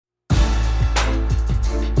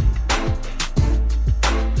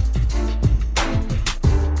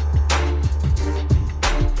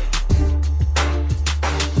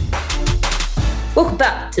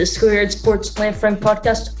back to the Schoolyard Sports Lane Frank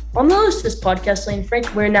podcast. On the host of this podcast, Lane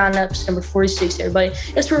Frank, we're now on episode number 46, everybody.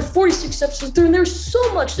 Yes, we're 46 episodes through, and there's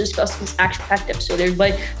so much to discuss in this action-packed episode,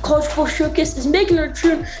 everybody. College Football Showcase is making a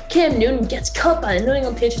return. Cam Newton gets cut by the New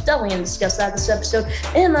England Patriots. Definitely going to discuss that this episode.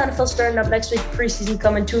 And the NFL starting up next week, preseason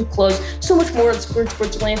coming to a close. So much more on the Schoolyard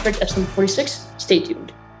Sports Lane Frank, episode number 46. Stay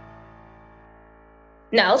tuned.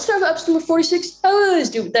 Now, let's start with episode number 46. I always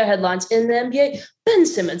do with their headlines in the NBA. Ben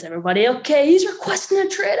Simmons, everybody. Okay, he's requesting a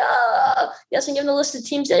trade. Yes, I'm giving a list of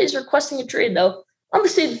teams that he's requesting a trade, though. I'm going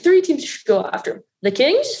to say the three teams you should go after. The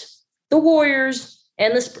Kings, the Warriors,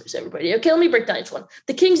 and the Spurs, everybody. Okay, let me break down each one.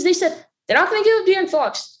 The Kings, they said they're not going to give De'Aaron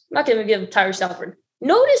Fox. Not going to give Tyrese Halliburton.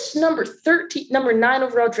 Notice number 9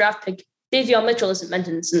 overall draft pick, Davion Mitchell, isn't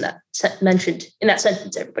mentioned in that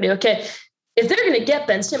sentence, everybody. Okay, if they're going to get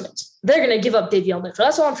Ben Simmons, they're going to give up Davion Mitchell.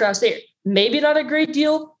 That's all I'm trying to say here. Maybe not a great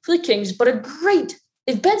deal for the Kings, but a great.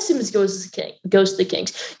 If Ben Simmons goes to the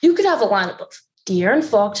Kings, you could have a lineup of De'Aaron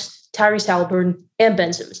Fox, Tyrese Halliburton, and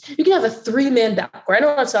Ben Simmons. You can have a 3-man backcourt. I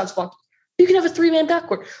know that sounds funky. You can have a 3-man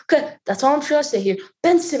backcourt. Okay, that's all I'm trying to say here.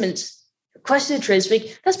 Ben Simmons requested a trade this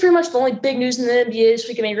week. That's pretty much the only big news in the NBA this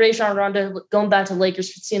week. I mean, Rajon Rondo going back to the Lakers,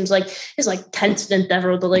 it seems like his 10th stint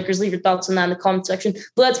ever with the Lakers. Leave your thoughts on that in the comment section.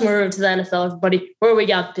 But let's move over to the NFL, everybody, where we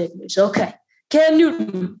got big news. Okay, Cam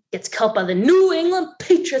Newton gets cut by the New England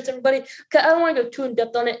Patriots, everybody. Okay, I don't want to go too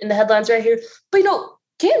in-depth on it in the headlines right here. But,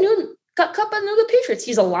 Cam Newton got cut by the New England Patriots.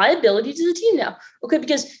 He's a liability to the team now. Okay,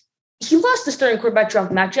 because he lost the starting quarterback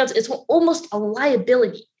draft, Mac Jones. It's almost a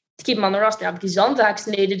liability to keep him on the roster now because he's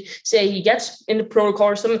unvaccinated, say he gets into protocol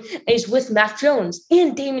or something, and he's with Mac Jones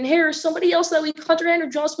and Damon Harris, somebody else that week, Hunter Henry,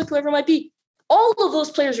 John Smith, whoever it might be. All of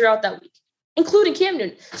those players are out that week, including Cam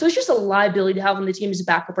Newton. So it's just a liability to have on the team as a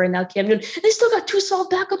backup right now, Cam Newton. And they still got 2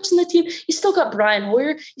 solid backups in the team. You still got Brian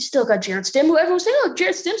Hoyer. You still got Jarrett Stidham, who everyone was saying,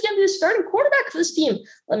 Jarrett Stidham's going to be the starting quarterback for this team.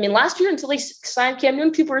 I mean, last year until they signed Cam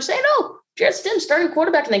Newton, people were saying, Jarrett Stidham's starting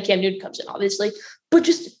quarterback, and then Cam Newton comes in, obviously. But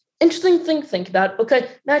just interesting thing to think about. Okay,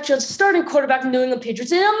 Mac Jones, starting quarterback in New England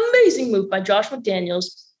Patriots. An amazing move by Josh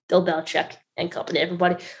McDaniels, Bill Belichick, and company,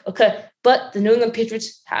 everybody. Okay, but the New England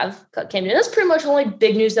Patriots have cut Cam Newton. That's pretty much the only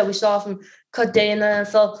big news that we saw from cut day in the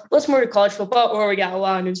NFL. Let's move to college football, where we got a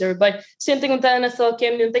lot of news, everybody. Same thing with the NFL,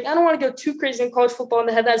 Cam Newton thing. I don't want to go too crazy in college football in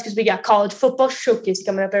the headlines because we got College Football Showcase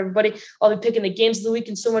coming up, everybody. I'll be picking the games of the week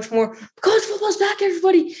and so much more. College football's back,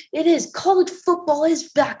 everybody. It is. College football is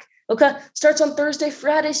back. Okay, starts on Thursday,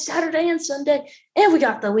 Friday, Saturday, and Sunday. And we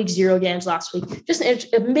got the Week 0 games last week. Just an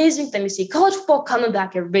amazing thing to see. College football coming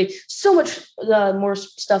back, everybody. So much more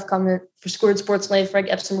stuff coming for Schoolyard Sports Lane Frank,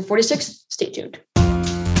 episode number 46. Stay tuned.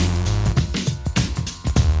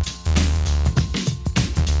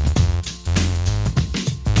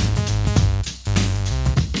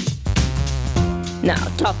 Now,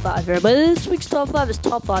 top 5, everybody. This week's top 5 is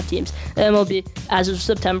top 5 teams. MLB, as of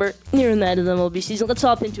September, nearing the end of the MLB season. Let's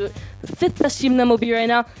hop into it. The 5th best team in the MLB right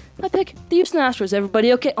now, I pick the Houston Astros,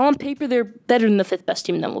 everybody. Okay, on paper, they're better than the 5th best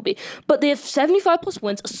team in the MLB. But they have 75-plus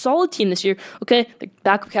wins, a solid team this year. Okay, the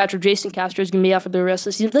backup catcher, Jason Castro, is going to be out for the rest of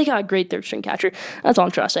the season. They got a great third-string catcher. That's all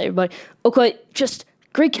I'm trying to say, everybody. Okay, just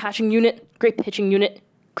great catching unit, great pitching unit.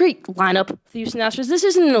 Great lineup for the Houston Astros. This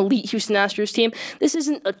isn't an elite Houston Astros team. This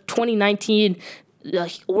isn't a 2019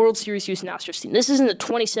 World Series Houston Astros team. This isn't a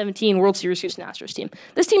 2017 World Series Houston Astros team.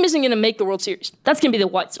 This team isn't going to make the World Series. That's going to be the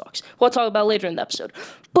White Sox, who I'll talk about later in the episode.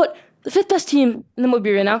 But the 5th best team in the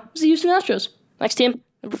MLB right now is the Houston Astros. Next team,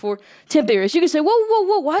 number 4, Tampa Bay Rays. You can say,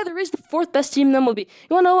 whoa, why are the Rays the 4th best team in the MLB?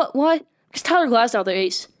 You want to know why? Because Tyler Glasnow, their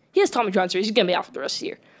ace, he has Tommy John surgery. He's going to be out for the rest of the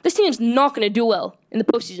year. This team's not going to do well in the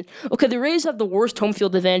postseason. Okay, the Rays have the worst home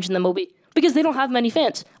field advantage in the MLB because they don't have many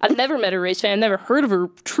fans. I've never met a Rays fan. I've never heard of a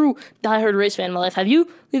true diehard Rays fan in my life. Have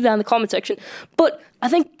you? Leave that in the comment section. But I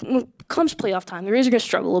think when it comes playoff time, the Rays are going to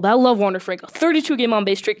struggle a little bit. I love Wander Franco. 32-game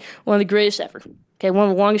on-base streak, one of the greatest ever. Okay, one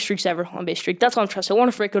of the longest streaks ever on base streak. That's what I'm trusting.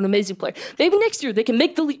 Wander Franco, an amazing player. Maybe next year they can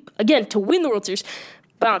make the leap again to win the World Series.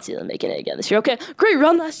 But I don't see them making it again this year. Okay, great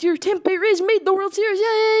run last year. Tampa Bay Rays made the World Series.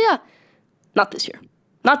 Yeah. Not this year.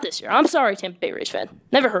 Not this year. I'm sorry, Tampa Bay Rays fan.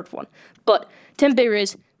 Never heard of one. But Tampa Bay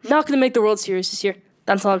Rays not going to make the World Series this year.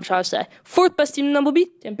 That's all I'm trying to say. 4th best team in MLB,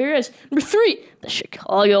 Tampa Bay Rays. Number 3, the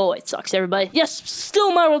Chicago White Sox, everybody. Yes,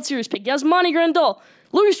 still my World Series pick. Yasmani Grandal,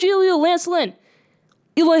 Luis Giolito, Lance Lynn,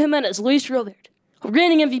 Eloy Jimenez, Luis Robert,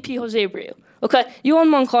 reigning MVP Jose Abreu. Okay,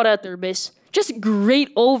 Yohan Moncada at third base. Just a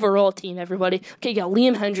great overall team, everybody. Okay, you got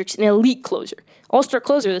Liam Hendricks, an elite closer. All-star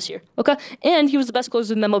closer this year, okay? And he was the best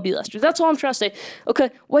closer in the MLB last year. That's all I'm trying to say. Okay,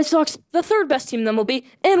 White Sox, the 3rd best team in the MLB,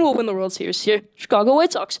 and will win the World Series here. Chicago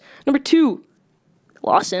White Sox. Number 2,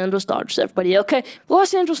 Los Angeles Dodgers, everybody, okay?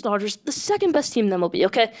 Los Angeles Dodgers, the 2nd best team in the MLB,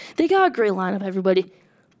 okay? They got a great lineup, everybody.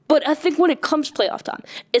 But I think when it comes playoff time,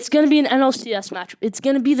 it's going to be an NLCS matchup. It's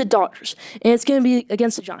going to be the Dodgers, and it's going to be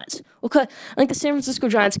against the Giants. Okay, I think the San Francisco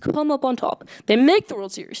Giants come up on top. They make the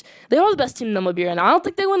World Series. They are the best team in MLB right now. I don't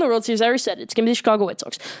think they win the World Series. I already said it. It's going to be the Chicago White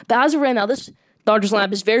Sox. But as of right now, this Dodgers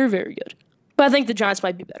lineup is very, very good. But I think the Giants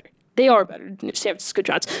might be better. They are better than the San Francisco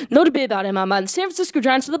Giants. No debate about it in my mind. The San Francisco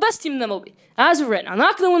Giants are the best team in the MLB. As of right now,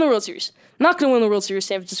 not going to win the World Series. Not going to win the World Series,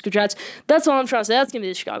 San Francisco Giants. That's all I'm trying to say. That's going to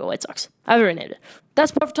be the Chicago White Sox. I've already named it.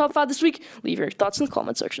 That's part for Top 5 this week. Leave your thoughts in the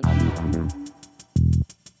comment section.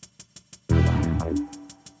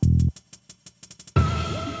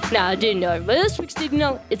 Now, did you know, everybody, this week's Did You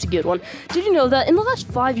Know, it's a good one. Did you know that in the last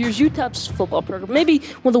 5 years, UTEP's football program, maybe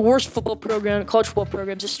one of the worst college football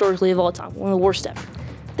programs historically of all time, one of the worst ever.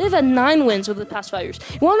 They've had 9 wins over the past 5 years.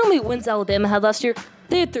 You want to know how many wins Alabama had last year?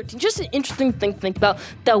 They had 13. Just an interesting thing to think about,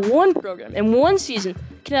 that one program in one season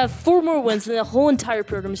can have 4 more wins than the whole entire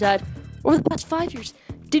program's had over the past 5 years.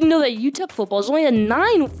 Did you know that UTEP football has only had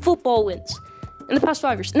 9 football wins in the past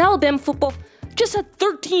 5 years? And Alabama football just had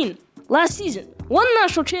 13 last season. Won the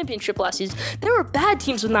national championship last season. There were bad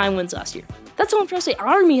teams with 9 wins last year. That's all I'm trying to say.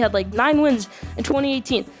 Army had like 9 wins in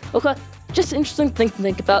 2018. Okay? Just an interesting thing to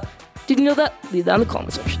think about. Did you know that? Leave that in the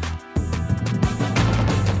comment section.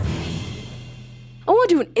 I want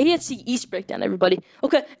to do an AFC East breakdown, everybody.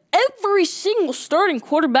 Okay? Every single starting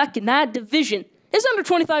quarterback in that division is under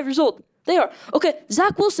 25 years old. They are. Okay,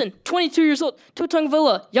 Zach Wilson, 22 years old. Tua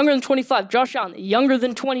Tagovailoa, younger than 25. Josh Allen, younger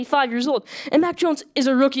than 25 years old. And Mac Jones is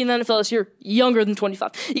a rookie in the NFL this year, younger than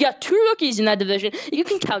 25. You got 2 rookies in that division. You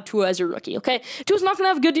can count Tua as a rookie, okay? Tua's not going to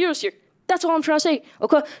have a good year this year. That's all I'm trying to say,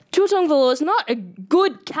 okay? Tua Tagovailoa is not a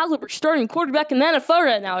good caliber starting quarterback in the NFL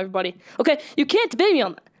right now, everybody. Okay, you can't debate me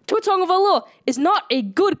on that. Tua Tagovailoa is not a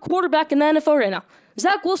good quarterback in the NFL right now.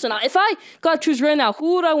 Zach Wilson, if I got to choose right now,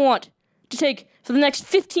 who would I want to take for the next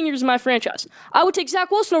 15 years of my franchise? I would take Zach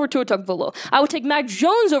Wilson over Tua Tagovailoa. I would take Mac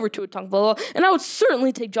Jones over Tua Tagovailoa, and I would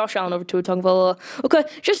certainly take Josh Allen over Tua Tagovailoa. Okay,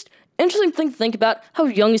 just interesting thing to think about how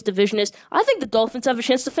young this division is. I think the Dolphins have a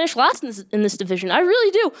chance to finish last in this division. I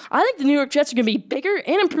really do. I think the New York Jets are going to be bigger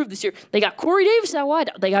and improved this year. They got Corey Davis out wide.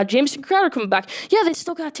 They got Jameson Crowder coming back. Yeah, they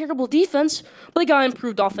still got a terrible defense, but they got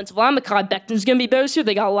improved offensive line. Mekhi Becton's going to be better this year.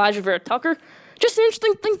 They got Elijah Vera Tucker. Just an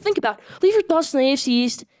interesting thing to think about. Leave your thoughts in the AFC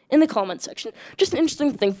East in the comment section. Just an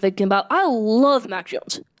interesting thing to think about. I love Mac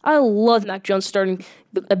Jones. I love Mac Jones being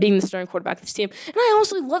the starting quarterback of this team. And I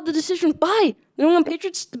also love the decision by the New England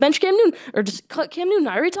Patriots to bench Cam Newton, or just cut Cam Newton.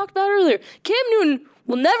 I already talked about it earlier. Cam Newton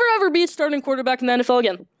will never ever be a starting quarterback in the NFL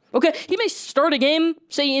again. Okay? He may start a game,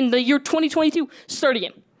 say in the year 2022, start a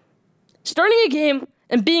game. Starting a game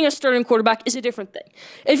and being a starting quarterback is a different thing.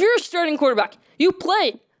 If you're a starting quarterback, you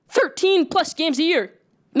play 13 plus games a year,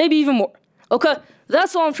 maybe even more. Okay?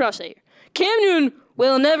 That's all I'm trying to say here. Cam Newton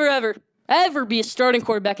will never, ever be a starting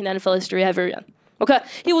quarterback in NFL history ever again. Okay?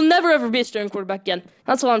 He will never, ever be a starting quarterback again.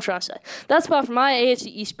 That's all I'm trying to say. That's about for my AFC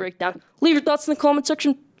East breakdown. Leave your thoughts in the comment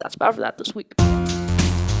section. That's about for that this week.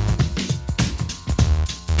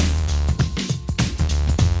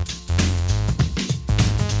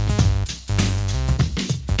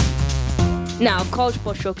 Now, College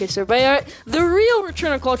Football Showcase, everybody. All right, the real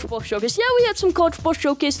return of College Football Showcase. Yeah, we had some College Football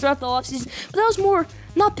Showcase throughout the offseason, but that was more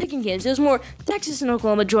not picking games. It was more Texas and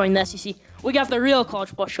Oklahoma joining the SEC. We got the real College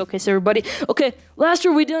Football Showcase, everybody. Okay, last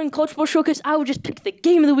year we did in College Football Showcase, I would just pick the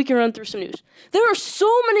game of the week and run through some news. There are so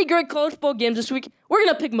many great college football games this week. We're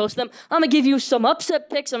going to pick most of them. I'm going to give you some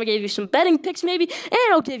upset picks. I'm going to give you some betting picks maybe, and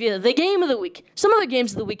I'll give you the game of the week, some other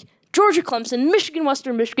games of the week. Georgia, Clemson, Michigan,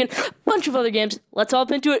 Western Michigan, a bunch of other games. Let's hop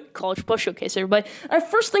into it. College Football Showcase, everybody. Our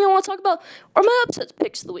first thing I want to talk about are my upset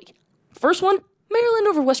picks of the week. First one, Maryland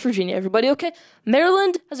over West Virginia, everybody, okay?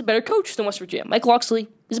 Maryland has a better coach than West Virginia. Mike Locksley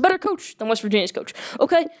is a better coach than West Virginia's coach.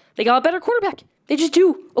 Okay? They got a better quarterback. They just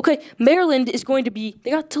do. Okay, Maryland is going to be,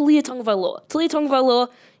 they got Taulia Tagovailoa. Taulia Tagovailoa,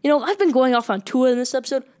 I've been going off on Tua in this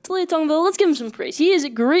episode. Taulia Tagovailoa, let's give him some praise. He is a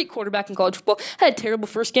great quarterback in college football. Had a terrible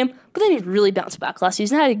first game, but then he really bounced back last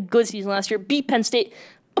season. Had a good season last year. Beat Penn State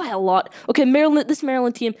by a lot. Okay, this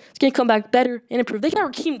Maryland team is going to come back better and improve. They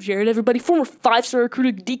got Raheem Jarrett, everybody, former 5-star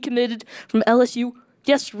recruiter, decommitted from LSU.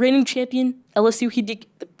 Yes, reigning champion, LSU,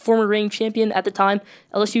 the former reigning champion at the time,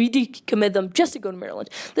 LSU, he decommitted them just to go to Maryland.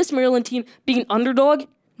 This Maryland team being an underdog,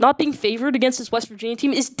 not being favored against this West Virginia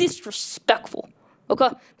team is disrespectful. Okay,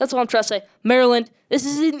 that's all I'm trying to say. Maryland, this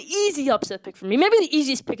is an easy upset pick for me. Maybe the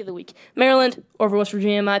easiest pick of the week. Maryland over West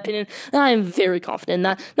Virginia, in my opinion. And I am very confident in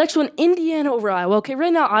that. Next one, Indiana over Iowa. Okay,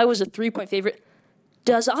 right now, Iowa's a 3-point favorite.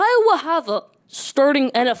 Does Iowa have a starting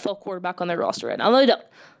NFL quarterback on their roster right now? No, they don't.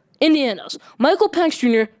 Indiana does. Michael Penix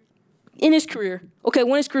Jr., in his career, okay,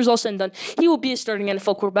 when his career is all said and done, he will be a starting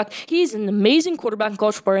NFL quarterback. He's an amazing quarterback in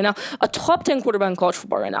college football right now, a top 10 quarterback in college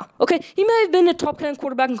football right now, okay? He may have been a top 10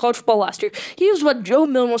 quarterback in college football last year. He was what Joe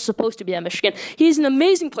Milton was supposed to be at Michigan. He's an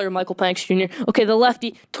amazing player, Michael Penix Jr., okay, the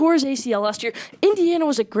lefty, tore his ACL last year. Indiana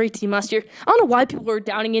was a great team last year. I don't know why people are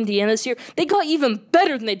downing Indiana this year. They got even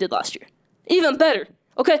better than they did last year. Even better,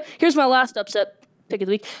 okay? Here's my last upset pick of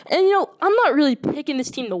the week. And, I'm not really picking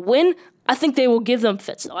this team to win. I think they will give them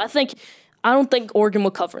fits, though. I don't think Oregon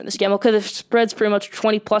will cover in this game. Okay, the spread's pretty much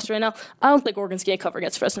 20+ right now. I don't think Oregon's going to cover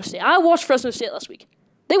against Fresno State. I watched Fresno State last week.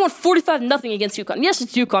 They won 45-0 against UConn. Yes,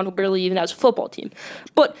 it's UConn who barely even has a football team.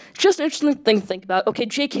 But just an interesting thing to think about. Okay,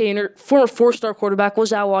 Jake Haener, former 4-star quarterback,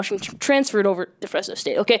 was at Washington, transferred over to Fresno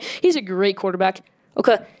State. Okay, he's a great quarterback.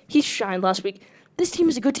 Okay, he shined last week. This team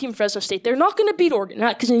is a good team, Fresno State. They're not going to beat Oregon.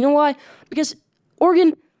 Because you know why? Because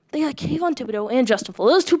Oregon, they got Kayvon Thibodeau and Justin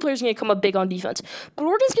Fuller. Those two players are going to come up big on defense. But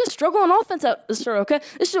Oregon's going to struggle on offense at the start, okay?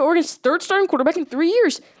 This is Oregon's third starting quarterback in 3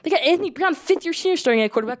 years. They got Anthony Brown, fifth-year senior starting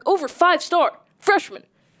at quarterback, over 5-star freshman.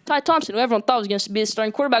 Ty Thompson, who everyone thought was going to be the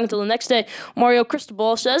starting quarterback until the next day. Mario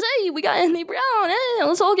Cristobal says, hey, we got Anthony Brown. Hey,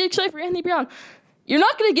 let's all get excited for Anthony Brown. You're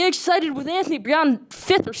not going to get excited with Anthony Brown,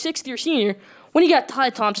 fifth or sixth-year senior, when you got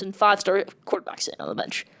Ty Thompson, 5-star quarterback, sitting on the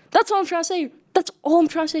bench. That's all I'm trying to say here. That's all I'm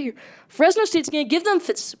trying to say here. Fresno State's going to give them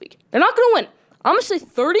fits this week. They're not going to win. I'm going to say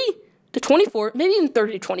 30-24, maybe even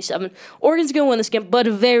 30-27. Oregon's going to win this game, but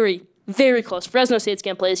very, very close. Fresno State's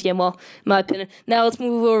going to play this game well, in my opinion. Now let's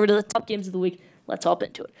move over to the top games of the week. Let's hop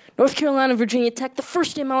into it. North Carolina, Virginia Tech. The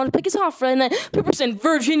first game I want to pick is on Friday night. People are saying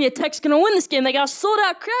Virginia Tech's going to win this game. They got a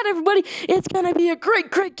sold-out crowd, everybody. It's going to be a great,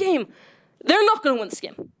 great game. They're not going to win this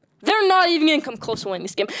game. They're not even going to come close to winning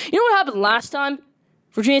this game. You know what happened last time?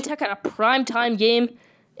 Virginia Tech had a primetime game,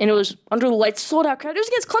 and it was under the lights, sold-out crowd. It was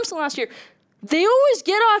against Clemson last year. They always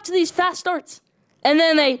get off to these fast starts, and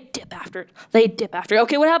then they dip after it.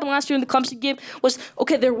 Okay, what happened last year in the Clemson game was,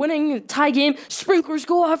 okay, they're winning a tie game. Sprinklers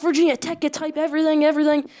go off. Virginia Tech gets hype, everything.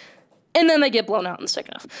 And then they get blown out in the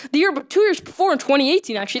second half. 2 years before, in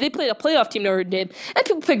 2018, actually, they played a playoff team, Notre Dame, and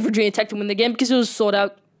people picked Virginia Tech to win the game because it was a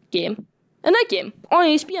sold-out game. A night game on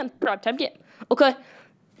ESPN, primetime game. Okay,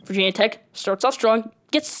 Virginia Tech starts off strong,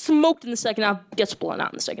 gets smoked in the second half, gets blown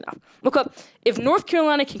out in the second half. Okay, if North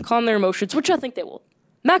Carolina can calm their emotions, which I think they will,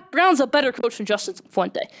 Mac Brown's a better coach than Justin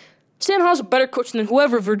Fuente. Sam Howell's a better coach than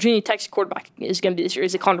whoever Virginia Tech's quarterback is going to be this year.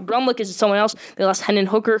 Is it Connor Brumlick? Is it someone else? They lost Hendon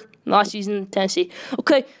Hooker last season in Tennessee.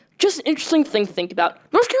 Okay, just an interesting thing to think about.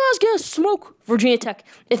 North Carolina's going to smoke Virginia Tech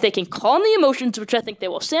if they can calm the emotions, which I think they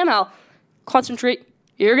will. Sam Howell, concentrate.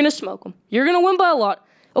 You're going to smoke them. You're going to win by a lot.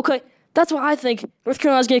 Okay, that's why I think North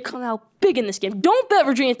Carolina's going to come out big in this game. Don't bet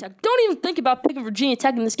Virginia Tech. Don't even think about picking Virginia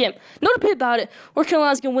Tech in this game. No debate about it. North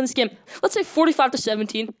Carolina's going to win this game. Let's say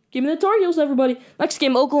 45-17. Give me the Tar Heels, everybody. Next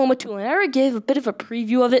game, Oklahoma Tulane. I already gave a bit of a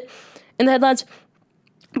preview of it in the headlines,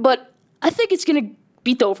 but I think it's going to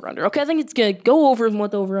beat the over-under. Okay, I think it's going to go over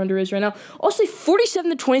what the over-under is right now. I'll say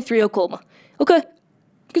 47-23 Oklahoma. Okay.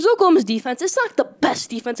 Because Oklahoma's defense, it's not the best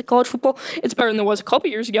defense in college football. It's better than it was a couple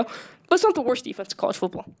years ago, but it's not the worst defense in college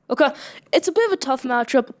football. Okay? It's a bit of a tough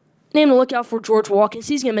matchup. Name to look out for George Watkins.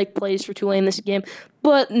 He's going to make plays for Tulane this game,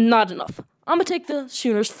 but not enough. I'm going to take the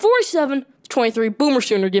Sooners 47-23. Boomer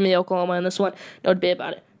Sooner. Give me Oklahoma in this one. No debate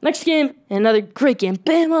about it. Next game, another great game.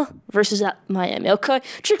 Bama versus Miami. Okay,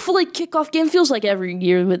 Chick-fil-A kickoff game. Feels like every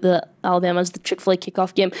year with the Alabama's the Chick-fil-A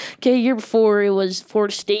kickoff game. Okay, year before it was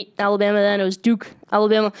Florida State, Alabama. Then it was Duke,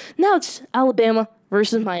 Alabama. Now it's Alabama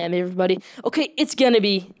versus Miami, everybody. Okay, it's going to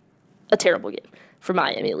be a terrible game for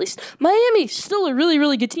Miami, at least. Miami, still a really,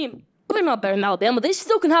 really good team. But they're not better than Alabama. They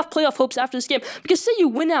still can have playoff hopes after this game. Because say you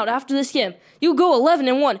win out after this game. You go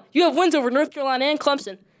 11-1. You have wins over North Carolina and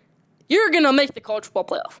Clemson. You're going to make the college football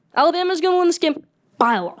playoff. Alabama's going to win this game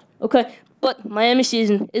by a lot, okay? But Miami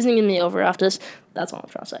season isn't going to be over after this. That's all I'm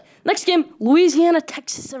trying to say. Next game, Louisiana,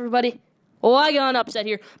 Texas, everybody. Oh, I got an upset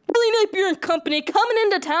here. Billy Napier and company coming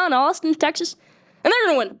into town, Austin, Texas. And they're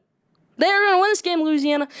going to win. They're going to win this game,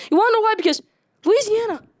 Louisiana. You want to know why? Because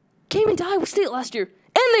Louisiana came into Iowa State last year,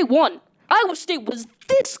 and they won. Iowa State was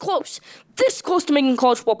this close to making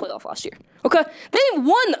college football playoff last year, okay? They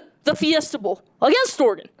won the Fiesta Bowl against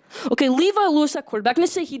Oregon. Okay, Levi Lewis at quarterback. And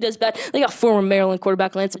to say he does bad, they got former Maryland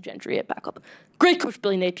quarterback Lance Gentry at backup. Great coach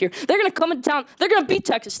Billy Napier. They're going to come into town. They're going to beat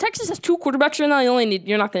Texas. Texas has 2 quarterbacks right now.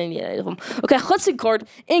 You're not going to need any of them. Okay, Hudson Card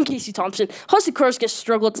and Casey Thompson. Hudson Card's going to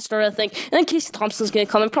struggle at the start, I think. And then Casey Thompson's going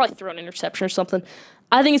to come and probably throw an interception or something.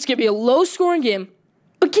 I think it's going to be a low-scoring game.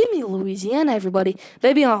 But give me Louisiana, everybody.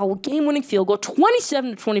 Maybe on a game-winning field goal,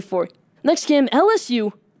 27-24. Next game,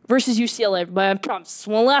 LSU versus UCLA, everybody. I promise.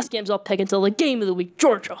 One of the last games I'll pick until the game of the week,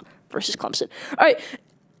 Georgia versus Clemson. All right,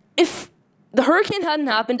 If the hurricane hadn't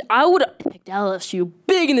happened, I would have picked LSU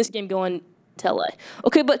big in this game going to LA.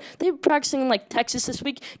 Okay, but they were practicing in like Texas this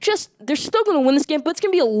week. They're still going to win this game, but it's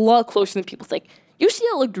going to be a lot closer than people think.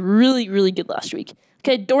 UCLA looked really, really good last week.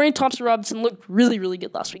 Okay, Dorian Thompson-Robinson looked really, really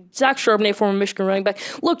good last week. Zach Charbonnet, former Michigan running back,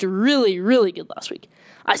 looked really, really good last week.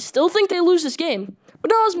 I still think they lose this game, but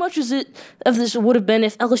not as much as this would have been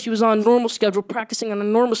if LSU was on a normal schedule, practicing on a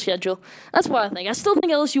normal schedule. That's what I think. I still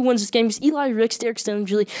think LSU wins this game because Eli Ricks, Derek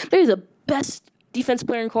Stingley, maybe the best defense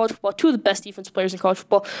player in college football, two of the best defense players in college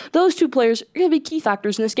football. Those two players are going to be key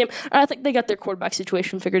factors in this game, and I think they got their quarterback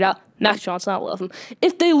situation figured out. Max Johnson, I love him.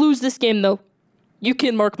 If they lose this game, though, you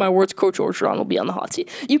can mark my words, Coach Orgeron will be on the hot seat.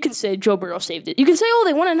 You can say Joe Burrow saved it. You can say,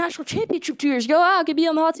 they won a national championship 2 years ago. I could be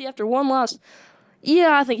on the hot seat after one loss.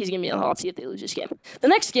 Yeah, I think he's going to be on the hot seat if they lose this game. The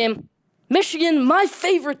next game, Michigan, my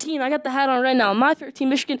favorite team. I got the hat on right now. My favorite team,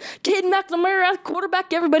 Michigan. Cade McNamara at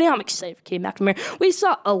quarterback. Everybody, I'm excited for Cade McNamara. We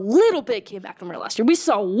saw a little bit of Cade McNamara last year. We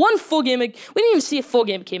saw one full game. We didn't even see a full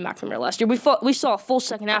game of Cade McNamara last year. We saw a full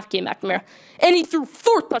second half of Cade McNamara. And he threw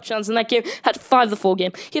 4 touchdowns in that game, had 5 the full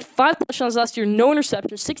game. He had 5 touchdowns last year, no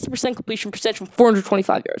interceptions, 60% completion percentage from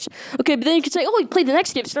 425 yards. Okay, but then you could say, he played the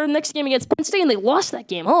next game, started the next game against Penn State, and they lost that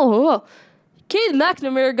game. Cade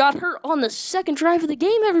McNamara got hurt on the second drive of the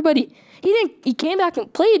game, everybody. He came back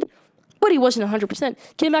and played, but he wasn't 100%.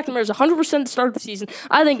 Cade McNamara is 100% at the start of the season.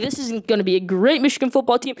 I think this is going to be a great Michigan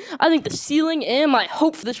football team. I think the ceiling and my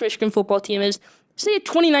hope for this Michigan football team is, say, a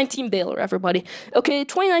 2019 Baylor, everybody. Okay,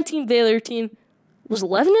 2019 Baylor team was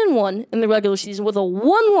 11-1 in the regular season with a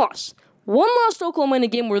one loss. One loss to Oklahoma in a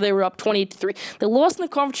game where they were up 28-3. They lost in the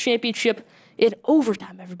conference championship in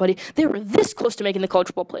overtime, everybody. They were this close to making the college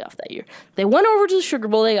football playoff that year. They went over to the Sugar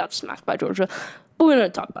Bowl. They got smacked by Georgia. But we're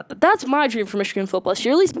going to talk about that. That's my dream for Michigan football this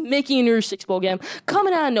year, at least making a New Year's Six Bowl game.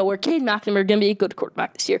 Coming out of nowhere, Cade McNamara going to be a good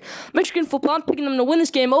quarterback this year. Michigan football, I'm picking them to win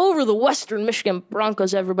this game over the Western Michigan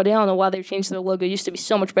Broncos, everybody. I don't know why they changed their logo. It used to be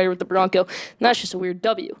so much better with the Bronco. And that's just a weird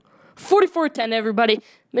W. 44-10, everybody.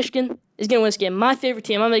 Michigan is going to win this game. My favorite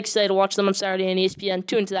team. I'm excited to watch them on Saturday on ESPN.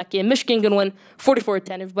 Tune into that game. Michigan going to win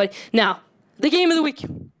 44-10, everybody. Now, the game of the week.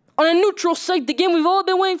 On a neutral site, the game we've all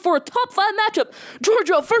been waiting for, a top 5 matchup.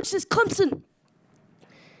 Georgia versus Clemson.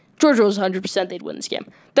 Georgia was 100% they'd win this game.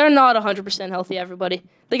 They're not 100% healthy, everybody.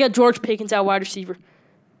 They got George Pickens out wide receiver.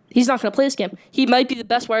 He's not going to play this game. He might be the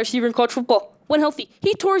best wide receiver in college football when healthy.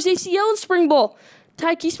 He tore his ACL in spring ball.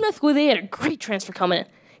 Tyke Smith, they had a great transfer coming in.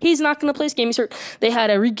 He's not going to play this game. He's hurt. They had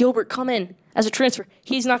Reed Gilbert come in as a transfer.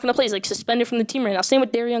 He's not going to play. He's suspended from the team right now. Same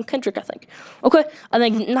with Darian Kendrick, I think. Okay, I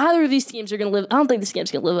think neither of these teams are going to live. I don't think this game's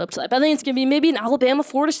going to live up to that. I think it's going to be maybe an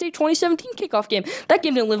Alabama-Florida State 2017 kickoff game. That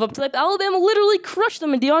game didn't live up to that. Alabama literally crushed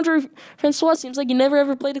them, and DeAndre Francois seems like he never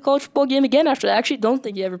ever played a college football game again after that. I actually don't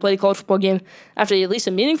think he ever played a college football game after at least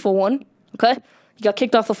a meaningful one. Okay. He got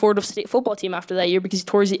kicked off the Florida State football team after that year because he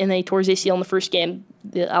tore his ACL in the first game,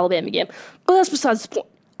 the Alabama game. But that's besides the point.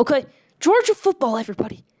 Okay. Georgia football,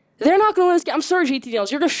 everybody. They're not going to win this game. I'm sorry, JT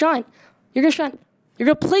Daniels. You're going to shine. You're going to shine. You're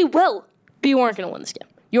going to play well, but you aren't going to win this game.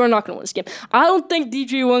 You are not going to win this game. I don't think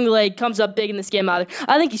DJ Wungale comes up big in this game either.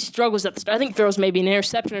 I think he struggles at the start. I think he throws maybe an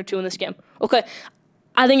interception or two in this game. Okay.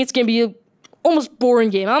 I think it's going to be an almost boring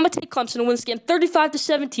game. I'm going to take Clemson to win this game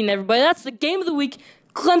 35-17, everybody. That's the game of the week.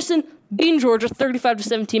 Clemson beating Georgia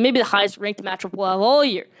 35-17. Maybe the highest ranked matchup we'll have all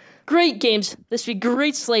year. Great games this week.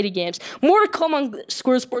 Great slate of games. More to come on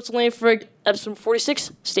Square Sports Lane for episode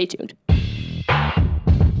 46. Stay tuned.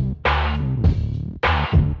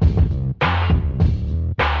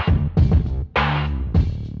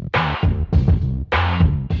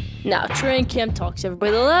 Now, training camp talks,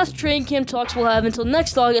 everybody. The last training camp talks we'll have until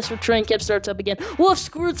next August where training camp starts up again. We'll have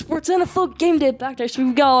Squared Sports NFL Game Day back there, so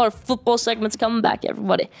we've got all our football segments coming back,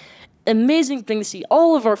 everybody. Amazing thing to see.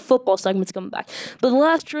 All of our football segments coming back. But the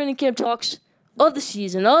last training camp talks of the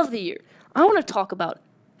season, of the year, I want to talk about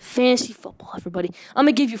fantasy football, everybody. I'm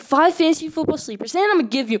going to give you 5 fantasy football sleepers, and I'm going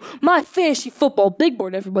to give you my fantasy football big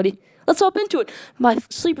board, everybody. Let's hop into it. My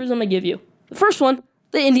sleepers I'm going to give you. The first one,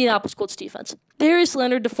 the Indianapolis Colts defense. Darius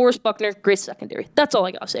Leonard, DeForest Buckner, great secondary. That's all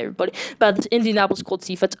I got to say, everybody, about this Indianapolis Colts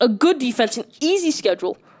defense. A good defense, an easy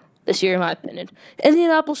schedule this year, in my opinion.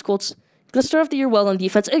 Indianapolis Colts going to start off the year well on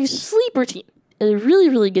defense. A sleeper team. A really,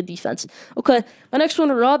 really good defense. Okay, my next one,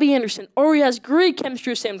 Robbie Anderson. Already has great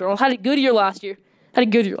chemistry with Sam Darnold. Had a good year last year. He's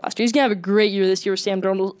going to have a great year this year with Sam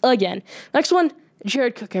Darnold again. Next one,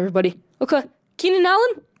 Jared Cook, everybody. Okay, Keenan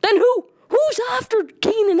Allen? Then who? Who's after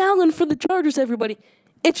Keenan Allen for the Chargers, everybody?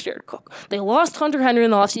 It's Jared Cook. They lost Hunter Henry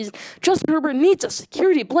in the offseason. Justin Herbert needs a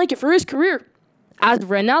security blanket for his career. As of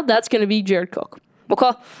right now, that's going to be Jared Cook.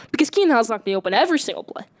 Okay? Because Keenan Allen's not going to be open every single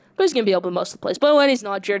play. but he's going to be open most of the plays. But when he's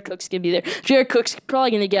not, Jared Cook's going to be there. Jared Cook's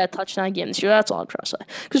probably going to get a touchdown game this year. That's all I'm trying to say.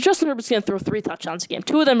 Because Justin Herbert's going to throw 3 touchdowns a game.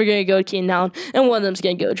 2 of them are going to go to Keenan Allen, and 1 of them is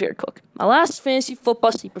going to go to Jared Cook. My last fantasy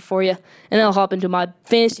football sleeper for you, and then I'll hop into my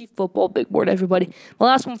fantasy football big board, everybody. My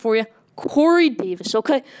last one for you, Corey Davis,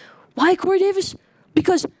 okay? Why Corey Davis?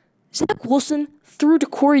 Because Zach Wilson threw to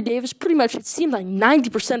Corey Davis pretty much, it seemed like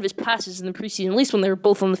 90% of his passes in the preseason, at least when they were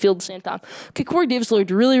both on the field at the same time. Okay, Corey Davis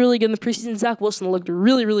looked really, really good in the preseason. Zach Wilson looked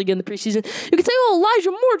really, really good in the preseason. You could say,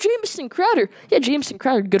 Elijah Moore, Jamison Crowder. Yeah, Jamison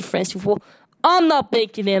Crowder, good for fantasy football. I'm not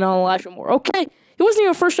banking in on Elijah Moore, okay? He wasn't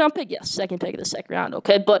even a first-round pick. Yes, second pick of the second round,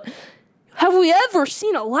 okay? But have we ever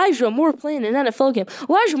seen Elijah Moore play in an NFL game?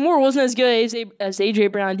 Elijah Moore wasn't as good as A.J.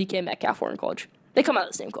 Brown and DK Metcalf were in college. They come out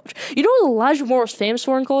of the same college. You know what Elijah Moore was famous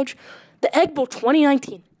for in college? The Egg Bowl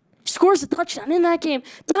 2019. He scores a touchdown in that game.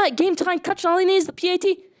 Game-tying touchdown. All he needs is the PAT.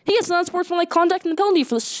 He gets non-sportsmanlike conduct and the penalty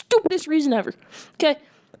for the stupidest reason ever. Okay?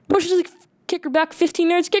 Pushes the kicker back 15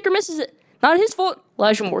 yards. Kicker misses it. Not his fault.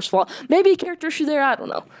 Elijah Moore's fault. Maybe a character issue there. I don't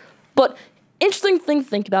know. But interesting thing to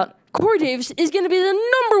think about. Corey Davis is going to be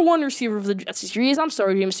the number 1 receiver of the Jets this year. He is. I'm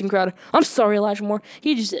sorry, Jamison Crowder. I'm sorry, Elijah Moore.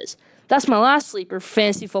 He just is. That's my last sleeper for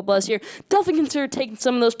fantasy football this year. Definitely consider taking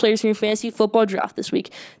some of those players from your fantasy football draft this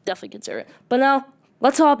week. Definitely consider it. But now,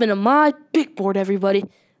 let's hop into my big board, everybody.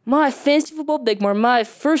 My fantasy football big board, my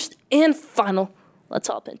first and final. Let's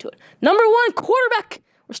hop into it. Number 1, quarterback.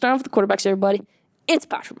 We're starting with the quarterbacks, everybody. It's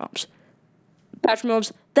Patrick Mahomes. Patrick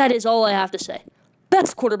Mahomes, that is all I have to say.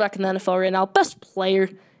 Best quarterback in the NFL right now. Best player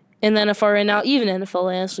in the NFL right now. Even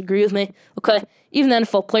NFL analysts agree with me. Okay? Even the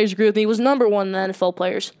NFL players agree with me. He was number 1 in the NFL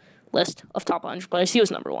players list of top 100 players. He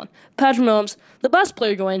was number 1. Patrick Mahomes, the best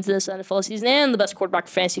player going into this NFL season and the best quarterback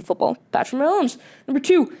for fantasy football. Patrick Mahomes. Number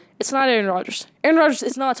 2, it's not Aaron Rodgers. Aaron Rodgers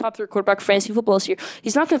is not a top 3 quarterback for fantasy football this year.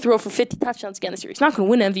 He's not going to throw for 50 touchdowns again this year. He's not going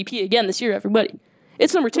to win MVP again this year, everybody.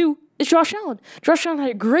 It's number 2. It's Josh Allen. Josh Allen had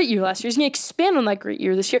a great year last year. He's going to expand on that great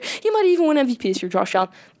year this year. He might even win MVP this year, Josh Allen.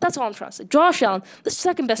 That's all I'm trying to say. Josh Allen, the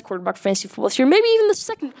second best quarterback for fantasy football this year. Maybe even the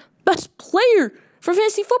second best player for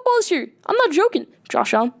fantasy football this year. I'm not joking.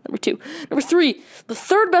 Josh Allen, number 2. Number 3, the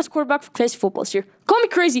third best quarterback for fantasy football this year. Call me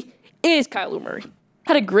crazy. It is Kyler Murray.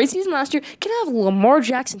 Had a great season last year. Can have a Lamar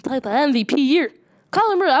Jackson type of MVP year.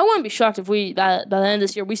 Kyler Murray, I wouldn't be shocked if by the end of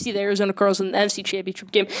this year, we see the Arizona Cardinals in the NFC Championship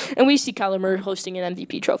game, and we see Kyler Murray hosting an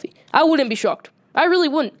MVP trophy. I wouldn't be shocked. I really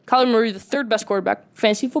wouldn't. Kyler Murray, the third best quarterback for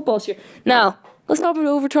fantasy football this year. Now, let's hop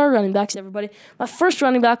over to our running backs, everybody. My first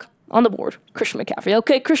running back on the board, Christian McCaffrey.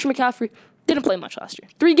 Okay, Christian McCaffrey didn't play much last year.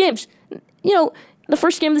 3 games. You know, the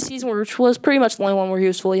first game of the season, which was pretty much the only one where he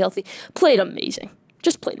was fully healthy, played amazing.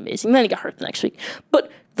 Just played amazing. Then he got hurt the next week.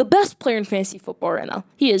 But the best player in fantasy football right now,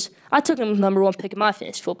 he is. I took him number 1 pick in my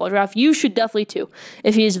fantasy football draft. You should definitely too,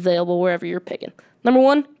 if he is available wherever you're picking. Number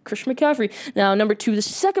 1, Christian McCaffrey. Now, number 2, the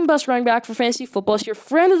second best running back for fantasy football is your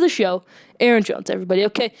friend of the show, Aaron Jones, everybody.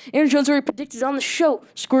 Okay, Aaron Jones already predicted on the show,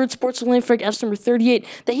 Scored Sports Lane Frank F. number 38,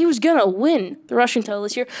 that he was going to win the rushing title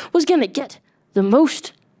this year, was going to get the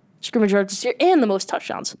most scrimmage yards this year and the most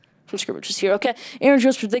touchdowns from scrimmages here, okay? Aaron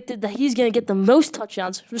Jones predicted that he's going to get the most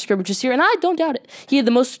touchdowns from scrimmages here, and I don't doubt it. He had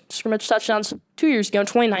the most scrimmage touchdowns 2 years ago in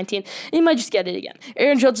 2019, and he might just get it again.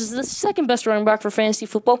 Aaron Jones is the second best running back for fantasy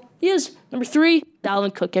football. He is. Number 3,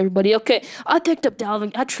 Dalvin Cook, everybody. Okay, I traded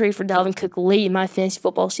for Dalvin Cook late in my fantasy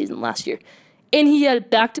football season last year, and he had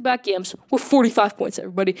back-to-back games with 45 points,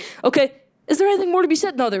 everybody. Okay, is there anything more to be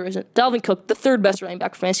said? No, there isn't. Dalvin Cook, the third best running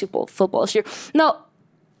back for fantasy football this year. Now,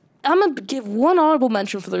 I'm going to give one honorable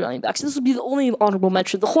mention for the running backs. This will be the only honorable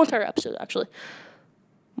mention the whole entire episode, actually.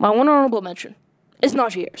 My one honorable mention is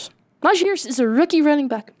Najee Harris. Najee Harris is a rookie running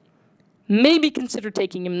back. Maybe consider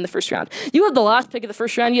taking him in the first round. You have the last pick of the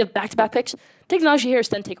first round. You have back-to-back picks. Take Najee Harris,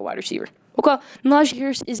 then take a wide receiver. Okay, Najee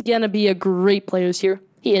Harris is going to be a great player this year.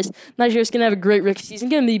 He is. Najee Harris is going to have a great rookie season.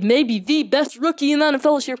 Going to be maybe the best rookie in the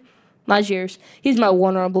NFL this year. Najee Harris. He's my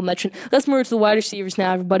one honorable mention. Let's move to the wide receivers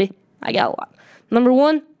now, everybody. I got a lot. Number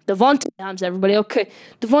 1, Davante Adams, everybody. Okay,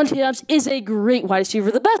 Davante Adams is a great wide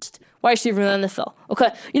receiver, the best wide receiver in the NFL. Okay,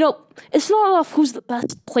 you know, it's not off who's the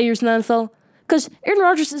best players in the NFL, because Aaron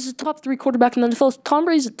Rodgers is a top 3 quarterback in the NFL. Tom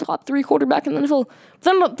Brady's a top 3 quarterback in the NFL.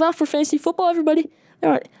 But not for fantasy football, everybody. All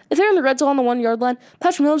right, if they're in the red zone on the 1-yard line,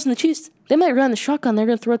 Patrick Mahomes and the Chiefs, they might run the shotgun. They're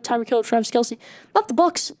going to throw Tyreek Hill, Travis Kelce. Not the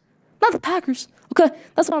Bucs. Not the Packers. Okay,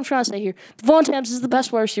 that's what I'm trying to say here. Davante Adams is the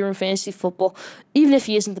best wide receiver in fantasy football, even if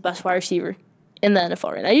he isn't the best wide receiver in the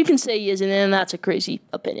NFL right now. You can say he isn't, and that's a crazy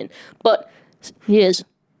opinion. But he is.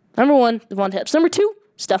 Number 1, Davante Adams. Number 2,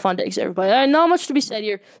 Stephon Diggs, everybody. Not much to be said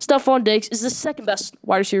here. Stephon Diggs is the second best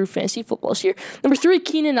wide receiver in fantasy football this year. Number 3,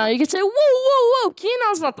 Keenan Allen. You can say, whoa. Keenan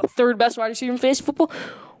Allen's not the third best wide receiver in fantasy football.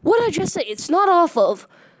 What did I just say? It's not off of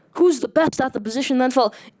who's the best at the position in the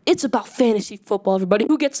NFL? It's about fantasy football, everybody.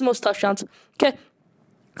 Who gets the most touchdowns? Okay?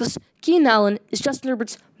 Because Keenan Allen is Justin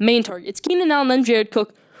Herbert's main target. It's Keenan Allen and Jared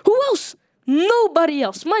Cook. Who else? Nobody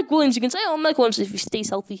else. Mike Williams, you can say, Mike Williams, if he stays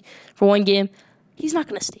healthy for one game, he's not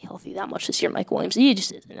going to stay healthy that much this year, Mike Williams. He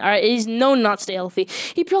just isn't. All right, he's known not to stay healthy.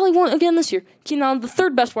 He probably won't again this year. Keenan Allen, the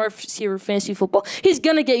third best wide receiver for fantasy football. He's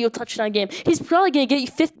going to get you a touchdown game. He's probably going to get you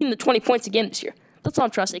 15 to 20 points a game this year. That's all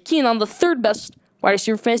I'm trying to say. Keenan Allen, the third best wide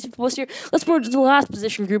receiver for fantasy football this year. Let's move to the last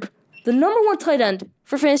position group. The number one tight end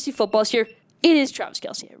for fantasy football this year, it is Travis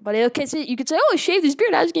Kelce, everybody. Okay, so you could say, he shaved his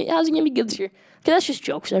beard. How's he going to be good this year? Okay, that's just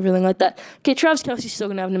jokes, everything like that. Okay, Travis Kelce's still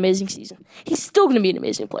going to have an amazing season. He's still going to be an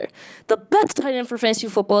amazing player. The best tight end for fantasy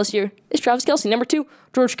football this year is Travis Kelce. Number 2,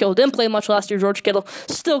 George Kittle. Didn't play much last year, George Kittle.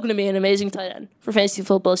 Still going to be an amazing tight end for fantasy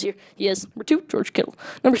football this year. He is. Number 2, George Kittle.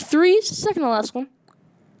 Number 3, second to last one,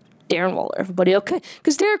 Darren Waller, everybody, okay?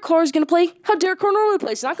 Because Derek Carr is going to play how Derek Carr normally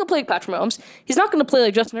plays. He's not going to play like Patrick Mahomes. He's not going to play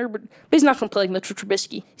like Justin Herbert. But he's not going to play like Mitchell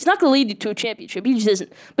Trubisky. He's not going to lead you to a championship. He just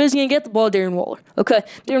isn't. But he's going to get the ball to Darren Waller, okay?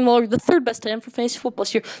 Darren Waller, the third best tight end for fantasy football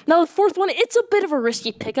this year. Now, the fourth one, it's a bit of a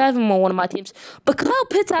risky pick. I have him on one of my teams. But Kyle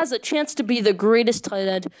Pitts has a chance to be the greatest tight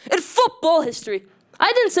end in football history.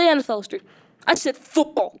 I didn't say NFL history. I said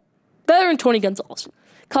football. Better than Tony Gonzalez.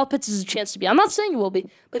 Kyle Pitts has a chance to be. I'm not saying he will be,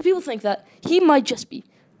 but people think that he might just be.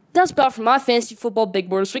 That's about for my fantasy football big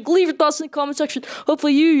board this week. Leave your thoughts in the comment section.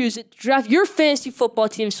 Hopefully you use it to draft your fantasy football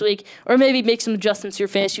team this week, or maybe make some adjustments to your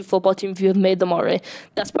fantasy football team if you have made them already.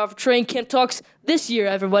 That's about for Training Camp Talks this year,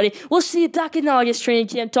 everybody. We'll see you back in August, Training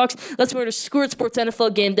Camp Talks. Let's move to Squirt Sports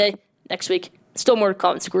NFL Game Day next week. Still more to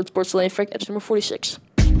come. Squirt Sports Lane Frank, episode number 46.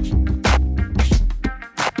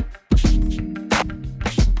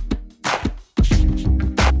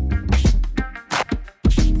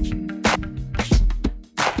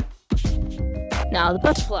 Now, the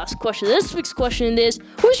best last question. This week's question is,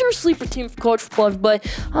 who's your sleeper team for college football, everybody?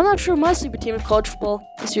 I'm not sure my sleeper team for college football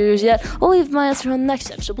this year is yet. I'll leave my answer on the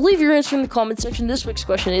next episode. But leave your answer in the comment section. This week's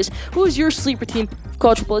question is, who is your sleeper team for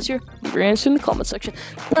college football this year? Leave your answer in the comment section.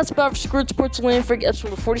 That's about for Squirt Sports Land for episode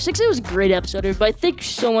number 46. It was a great episode, everybody. Thank you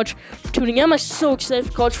so much for tuning in. I'm so excited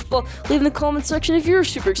for college football. Leave in the comment section if you're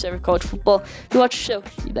super excited for college football. If you watch the show,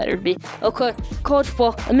 you better be. Okay, college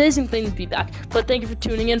football, amazing thing to be back. But thank you for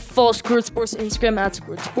tuning in. Follow Squirt Sports on Instagram at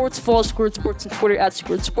Squirt Sports. Follow Squirt Sports on Twitter at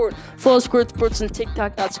Squirt Sport. Follow Squirt Sports on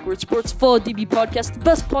TikTok at Squirt Sports. Follow DB Podcast, the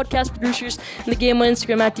best podcast producers in the game on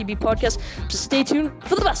Instagram at DB Podcast. Just stay tuned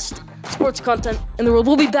for the best sports content in the world.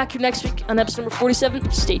 We'll be back here next week on episode number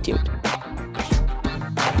 47. Stay tuned.